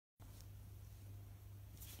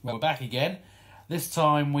Well, we're back again. This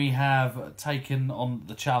time we have taken on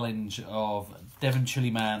the challenge of Devon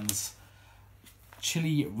Chilli Man's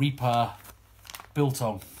Chili Reaper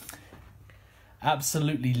Biltong.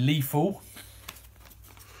 Absolutely lethal.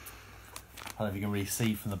 I don't know if you can really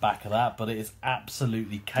see from the back of that, but it is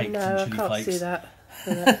absolutely caked in chili I flakes. see that.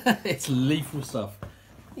 It's lethal stuff.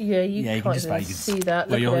 Yeah, you can't even see that.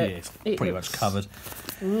 Well, Look at it's it. pretty much covered.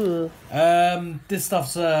 Ooh. This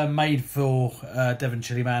stuff's made for Devon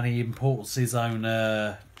Chilli Man. He imports his own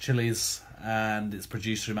chilies and it's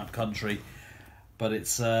produced from up country. But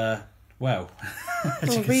it's, well...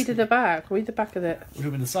 Oh, read the back. Read the back of it. What do you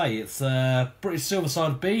want me to say? It's British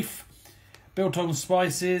silver-side beef, Biltong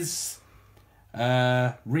spices,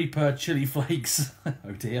 Reaper chili flakes.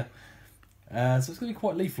 Oh dear. So it's going to be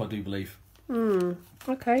quite lethal, I do believe.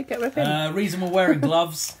 Okay, get ripping. Reason we're wearing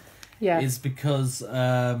gloves Yeah. is because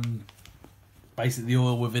basically the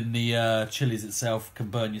oil within the chilies itself can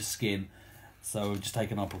burn your skin. So we've just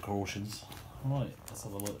taken our precautions. Right, let's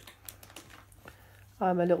have a look.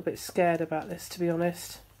 I'm a little bit scared about this, to be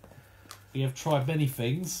honest. We have tried many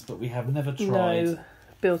things, but we have never tried No,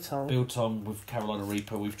 Biltong. Biltong with Carolina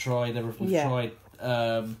Reaper. We've tried everything. We've Yeah.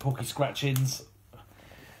 tried porky scratchings.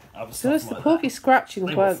 Other So stuff the like porky that. scratchings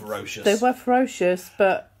They were weren't... ferocious. They were ferocious,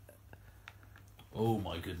 but Oh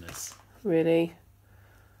my goodness. really...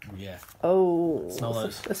 Oh, yeah. Oh, Smell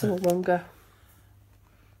those. that's a little longer.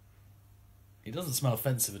 It doesn't smell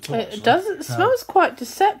offensive at all. It actually. doesn't. It No. smells quite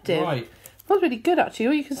deceptive. Right. Smells really good, actually.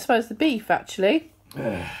 All you can smell is the beef, actually.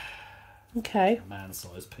 Okay.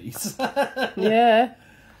 Man-sized piece. Yeah.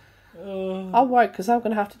 I'm worried because I'm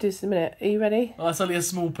going to have to do this in a minute. Are you ready? Well, that's only a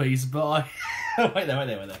small piece, but I... wait there.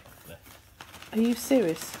 Are you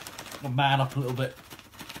serious? I'll man up a little bit.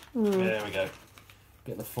 There we go.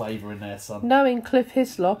 Get the flavour in there, son. Knowing Cliff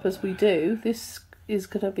Hislop as we do, this is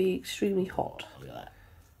going to be extremely hot. Look at that.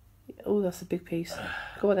 Oh, that's a big piece.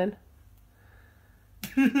 Go on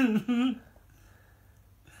then.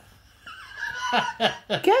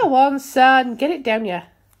 Go on, son. Get it down, yeah.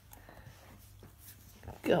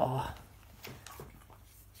 Oh.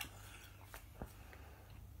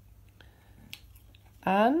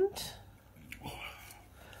 And...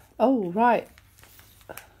 Oh, right.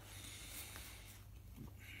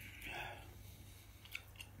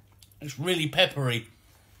 It's really peppery.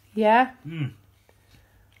 Yeah?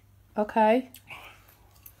 Okay.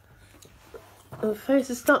 The face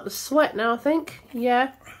is starting to sweat now, I think.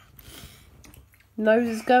 Yeah. Nose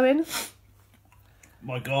is going.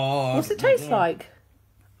 My God. What's it taste like?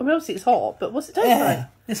 I mean, obviously it's hot, but what's it taste like?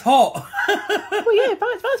 It's hot. Well, yeah, it's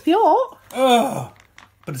supposed to be hot. Ugh.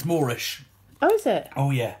 But it's Moorish. Oh, is it?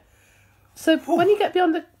 Oh, yeah. So when you get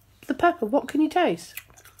beyond the pepper, what can you taste?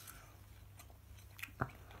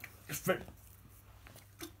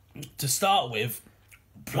 To start with,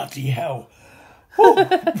 bloody hell.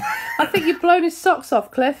 I think you've blown his socks off,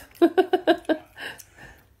 Cliff.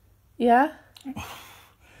 Yeah?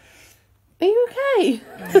 Are you okay?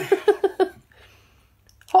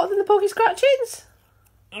 Hotter than the porky scratchings?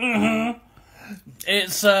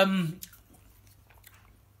 It's,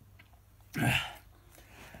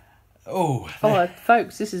 Oh,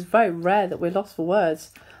 folks, this is very rare that we're lost for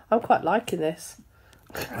words. I'm quite liking this.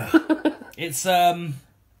 it's,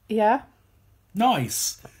 Yeah?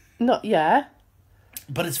 nice. Not, yeah?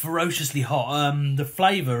 But it's ferociously hot. The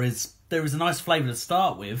flavour is... There is a nice flavour to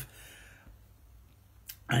start with.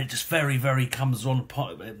 And it just very, very comes on...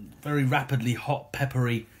 Very rapidly hot,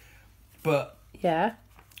 peppery. But... Yeah?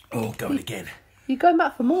 Oh, going again. You going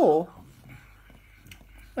back for more?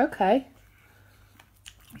 Okay.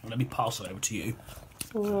 Well, let me pass it over to you.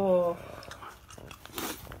 Oh.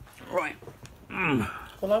 Right.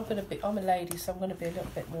 Well, I'm a lady, so I'm going to be a little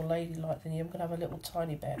bit more ladylike than you. I'm going to have a little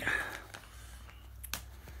tiny bit.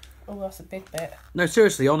 Oh, that's a big bit. No,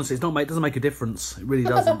 seriously, honestly, it doesn't make a difference. It really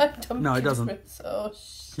doesn't. No, it doesn't. Oh,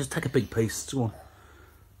 Just take a big piece. Go on.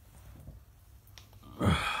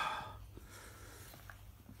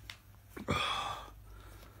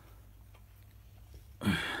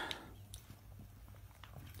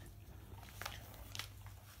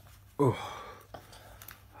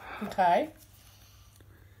 Okay.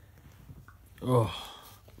 Oh.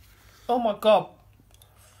 Oh my God.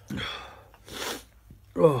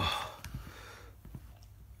 Oh.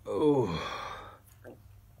 Oh.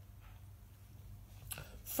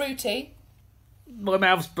 Fruity. My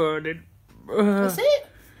mouth's burning. Is it?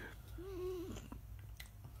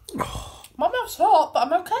 My mouth's hot, but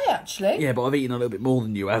I'm okay actually. Yeah, but I've eaten a little bit more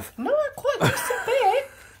than you have. No, quite just a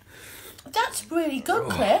bit. That's really good,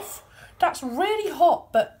 Cliff. That's really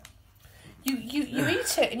hot, but you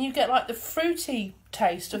eat it and you get like the fruity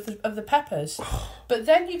taste of the peppers, but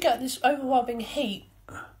then you get this overwhelming heat.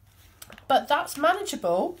 But that's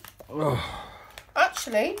manageable.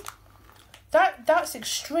 Actually, that's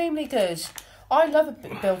extremely good. I love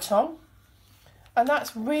a biltong, and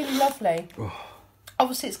that's really lovely.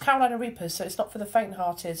 Obviously, it's Carolina Reapers, so it's not for the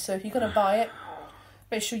faint-hearted. So if you're going to buy it,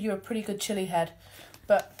 make sure you're a pretty good chili head.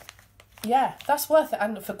 But yeah, that's worth it.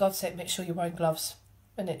 And for God's sake, make sure you're wearing gloves.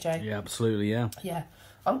 Isn't it, Jay? Yeah, absolutely, yeah. Yeah.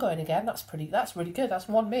 I'm going again. That's really good. That's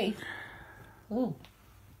one me. Ooh.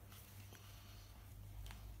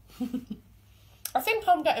 I think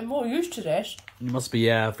I'm getting more used to this. You must be,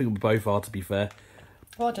 yeah. I think we both are, to be fair.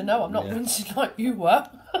 Well, I don't know. I'm not rinsing like you were.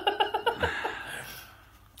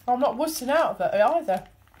 I'm not wussing out of it either.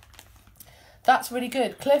 That's really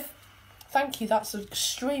good. Cliff, thank you. That's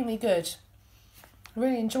extremely good.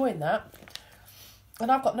 Really enjoying that.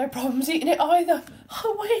 And I've got no problems eating it either.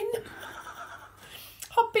 I win.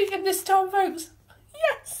 I'll beat him this time, folks.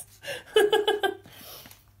 Yes.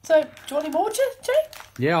 So, do you want any more, Jay?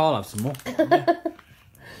 Yeah, I'll have some more.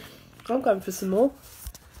 I'm going for some more.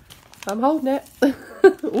 I'm holding it.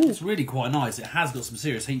 It's really quite nice. It has got some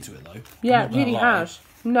serious heat to it, though. Yeah, it really has.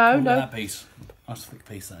 No. That piece. Nice thick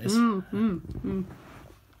piece, that is.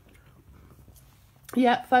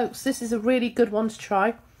 Yeah, folks, this is a really good one to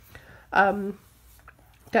try.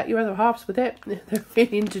 Get your other halves with it. They're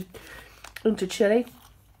really into chili.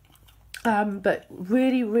 But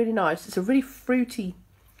really, really nice. It's a really fruity,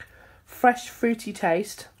 fresh fruity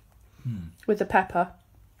taste with the pepper.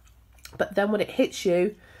 But then when it hits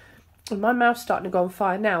you, and my mouth's starting to go on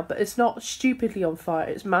fire now, but it's not stupidly on fire.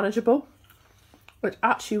 It's manageable. It's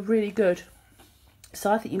actually really good.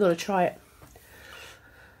 So I think you've got to try it.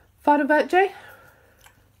 Final vote, Jay?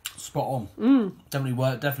 Spot on.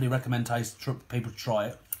 Definitely recommend people to try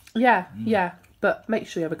it. Yeah. But make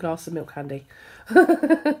sure you have a glass of milk handy.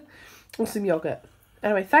 Or some yoghurt.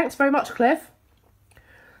 Anyway, thanks very much, Cliff.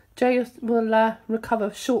 Jay will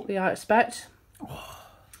recover shortly, I expect.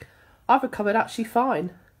 I've recovered actually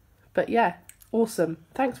fine. But yeah, awesome.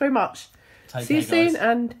 Thanks very much. See you soon,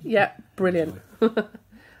 and yeah, brilliant.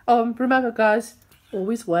 Remember, guys,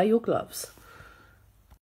 always wear your gloves.